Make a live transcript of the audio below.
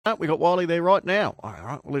We got Wiley there right now. All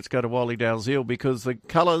right, well, let's go to Wiley Dalziel because the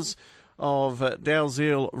colours of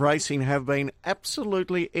Dalziel Racing have been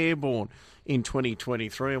absolutely airborne in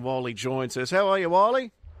 2023. And Wiley joins us. How are you,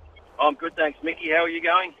 Wiley? I'm good, thanks, Mickey. How are you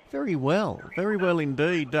going? Very well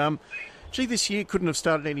indeed. This year couldn't have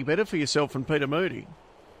started any better for yourself and Peter Moody.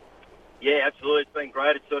 Yeah, absolutely. It's been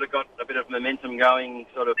great. It's sort of got a bit of momentum going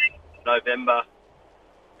sort of November,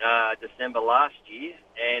 December last year,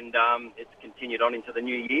 and it's continued on into the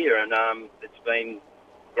new year, and it's been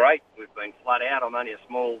great. We've been flat out. I'm only a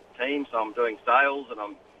small team, so I'm doing sales and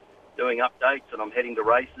I'm doing updates and I'm heading to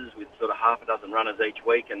races with sort of half a dozen runners each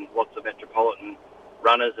week and lots of metropolitan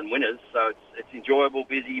runners and winners. So it's enjoyable,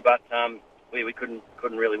 busy, but we couldn't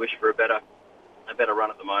really wish for a better run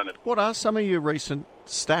at the moment. What are some of your recent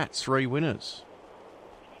stats, 3 winners?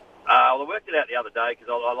 Well, I worked it out the other day because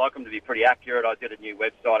I like them to be pretty accurate. I did a new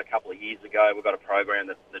website a couple of years ago. We've got a program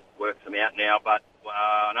that works them out now. But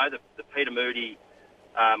I know the Peter Moody,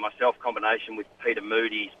 myself combination with Peter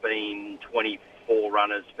Moody's been 24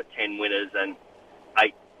 runners for 10 winners and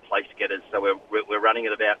 8 place getters. So we're running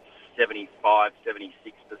at about 75, 76%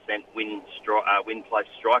 win place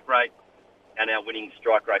strike rate, and our winning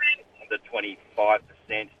strike rate is under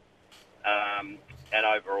 25%. And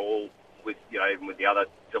overall, with even with the other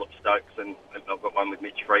Philip Stokes and I've got one with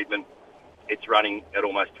Mitch Friedman, it's running at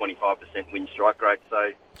almost 25% win strike rate.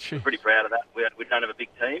 So we're pretty proud of that. We don't have a big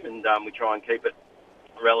team, and we try and keep it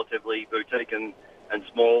relatively boutique and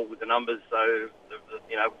small with the numbers. So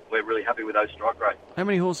we're really happy with those strike rates. How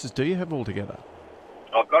many horses do you have altogether?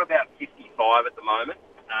 I've got about 55 at the moment,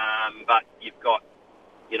 but you've got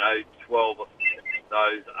 12 of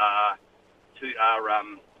those are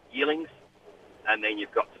yearlings, and then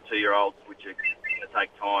you've got the 2-year-olds, which are going to take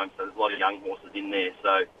time. So there's a lot of young horses in there.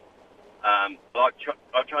 So I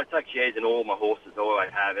try to take shares in all my horses. I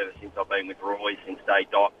always have ever since I've been with Roy since day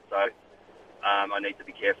dot. So I need to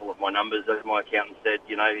be careful of my numbers. As my accountant said,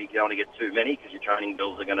 you don't want to get too many because your training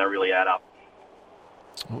bills are going to really add up.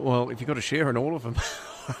 Well, if you've got a share in all of them,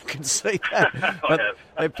 I can see that. But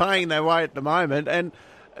they're paying their way at the moment. And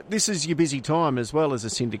this is your busy time as well as a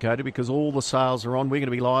syndicator because all the sales are on. We're going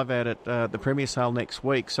to be live out at the Premier Sale next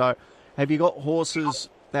week. So have you got horses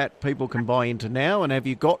that people can buy into now, and have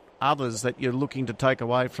you got others that you're looking to take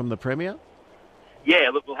away from the Premier? Yeah,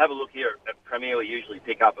 look, we'll have a look here at Premier. We usually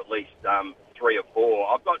pick up at least 3 or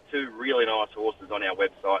 4. I've got 2 really nice horses on our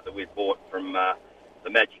website that we've bought from the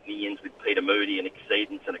Magic Millions with Peter Moody, and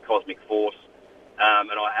Exceedance and a Cosmic Force.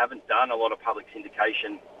 And I haven't done a lot of public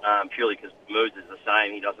syndication purely because Moods is the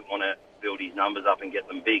same. He doesn't want to build his numbers up and get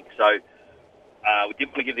them big. So we did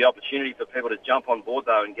want to give the opportunity for people to jump on board,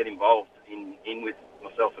 though, and get involved in with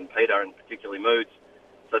myself and Peter, and particularly Moods.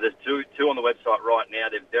 So there's two on the website right now.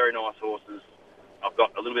 They're very nice horses. I've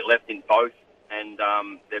got a little bit left in both, and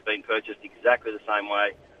they've been purchased exactly the same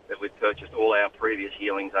way that we've purchased all our previous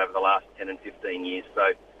yearlings over the last 10 and 15 years.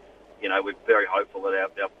 So, we're very hopeful that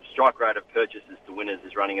our strike rate of purchases to winners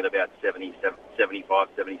is running at about 75,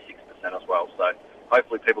 76% as well. So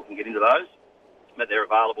hopefully people can get into those, but they're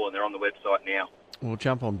available and they're on the website now. We'll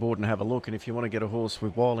jump on board and have a look. And if you want to get a horse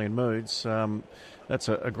with Wiley and Moods, that's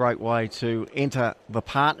a great way to enter the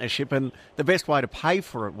partnership. And the best way to pay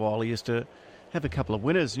for it, Wiley, is to have a couple of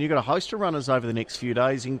winners. And you've got a host of runners over the next few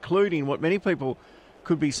days, including what many people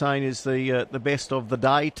could be saying is the best of the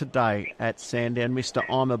day today at Sandown. Mr.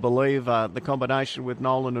 I'm a Believer, the combination with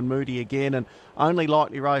Nolan and Moody again, and only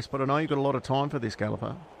lightly raced, but I know you've got a lot of time for this,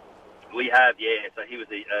 Galloper. We have, yeah. So he was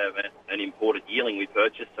an imported yearling we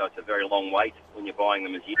purchased, so it's a very long wait when you're buying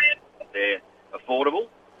them as yearlings. They're affordable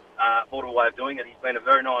way of doing it. He's been a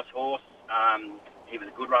very nice horse. He was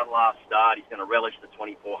a good run last start. He's going to relish the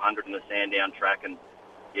 2400 in the Sandown track, and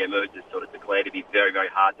yeah, Moods is sort of declared to be very, very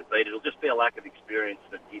hard to beat. It'll just be a lack of experience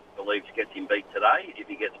that he believes gets him beat today, if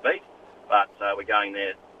he gets beat. But we're going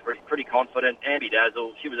there pretty confident. Ambi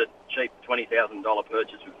Dazzle, she was a cheap $20,000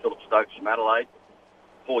 purchase with Philip Stokes from Adelaide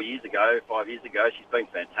 5 years ago. She's been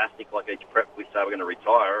fantastic. Like each prep, we say we're going to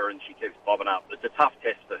retire her, and she keeps bobbing up. It's a tough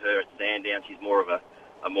test for her at Sandown. She's more of a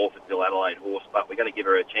Morphettville Adelaide horse, but we're going to give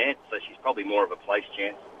her a chance, so she's probably more of a place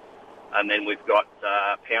chance. And then we've got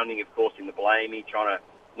Pounding, of course, in the Blamey, trying to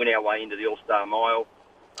win our way into the All-Star Mile.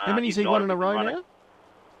 How many has he won in a row now?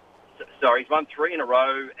 Sorry, he's won 3 in a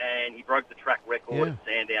row, and he broke the track record at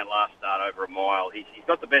Sandown last start over a mile. He's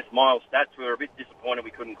got the best mile stats. We were a bit disappointed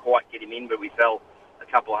we couldn't quite get him in, but we fell a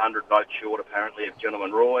couple of hundred votes short, apparently, of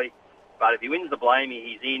Gentleman Roy. But if he wins the Blamey,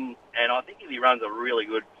 he's in, and I think if he runs a really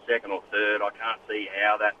good second or third, I can't see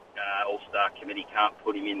how that All-Star committee can't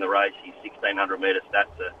put him in the race. His 1,600-metre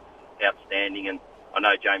stats are outstanding, and I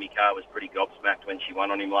know Jamie Carr was pretty gobsmacked when she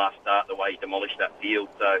won on him last start, the way he demolished that field.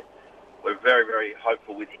 So we're very, very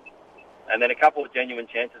hopeful with him. And then a couple of genuine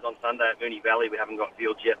chances on Sunday at Moonee Valley. We haven't got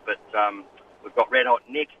fields yet, but we've got Red Hot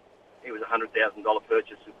Nick. He was a $100,000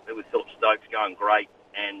 purchase with Philip Stokes, going great,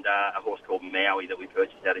 and a horse called Maui that we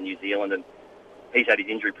purchased out of New Zealand. And he's had his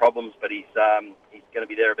injury problems, but he's going to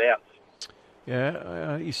be thereabouts.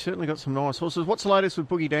 Yeah, he's certainly got some nice horses. What's the latest with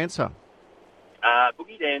Boogie Dancer?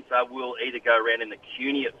 Boogie Dancer will either go around in the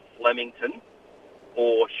CUNY at Flemington,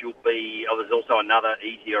 or she'll be... Oh, there's also another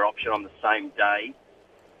easier option on the same day,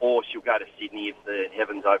 or she'll go to Sydney if the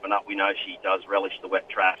heavens open up. We know she does relish the wet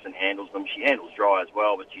tracks and handles them. She handles dry as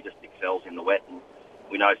well, but she just excels in the wet, and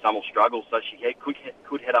we know some will struggle, so she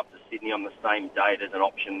could head up to Sydney on the same day. There's an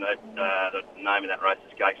option. The name of that race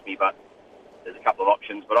escapes me, but there's a couple of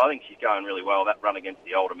options. But I think she's going really well. That run against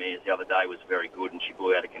the older mares the other day was very good, and she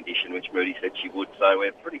blew out of condition, which Moody said she would. So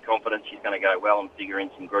we're pretty confident she's going to go well and figure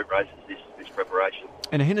in some group races this preparation.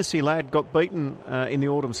 And Hennessy Lad got beaten in the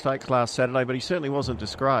Autumn Stakes last Saturday, but he certainly wasn't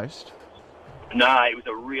disgraced. No, it was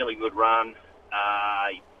a really good run.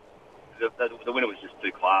 The winner was just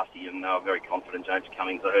too classy, and they were very confident. James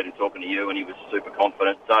Cummings, I heard him talking to you, and he was super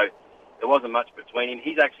confident. So there wasn't much between him.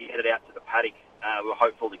 He's actually headed out to the paddock. We were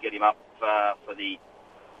hopeful to get him up for the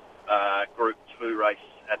Group 2 race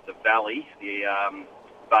at the Valley,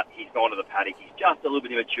 but he's gone to the paddock. He's just a little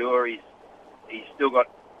bit immature. He's still got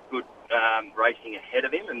good racing ahead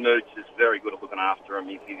of him, and Moods is very good at looking after him.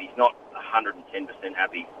 If he's not 110%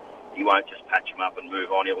 happy, he won't just patch him up and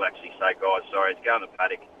move on. He'll actually say, guys, sorry, it's going to the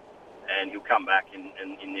paddock, and he'll come back in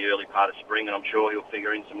the early part of spring, and I'm sure he'll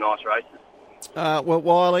figure in some nice races. Well,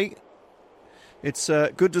 Wiley, it's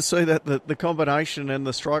good to see that the combination and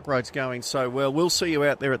the strike rate's going so well. We'll see you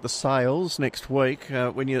out there at the sales next week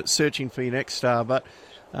when you're searching for your next star. But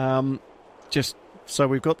just so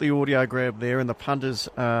we've got the audio grab there, and the punters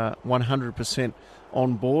are 100%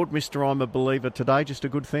 on board. Mr. I'm a Believer today, just a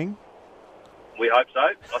good thing? We hope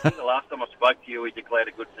so. I think the last time I spoke to you, we declared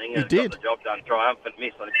a good thing. You did. Got the job done. Triumphant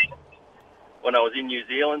miss when I was in New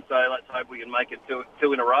Zealand, so let's hope we can make it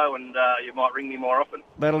two in a row, and you might ring me more often.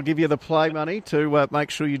 That'll give you the play money to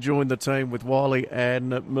make sure you join the team with Wiley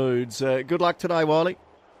and Moods. Good luck today, Wiley.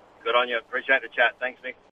 Good on you. Appreciate the chat. Thanks, Mick.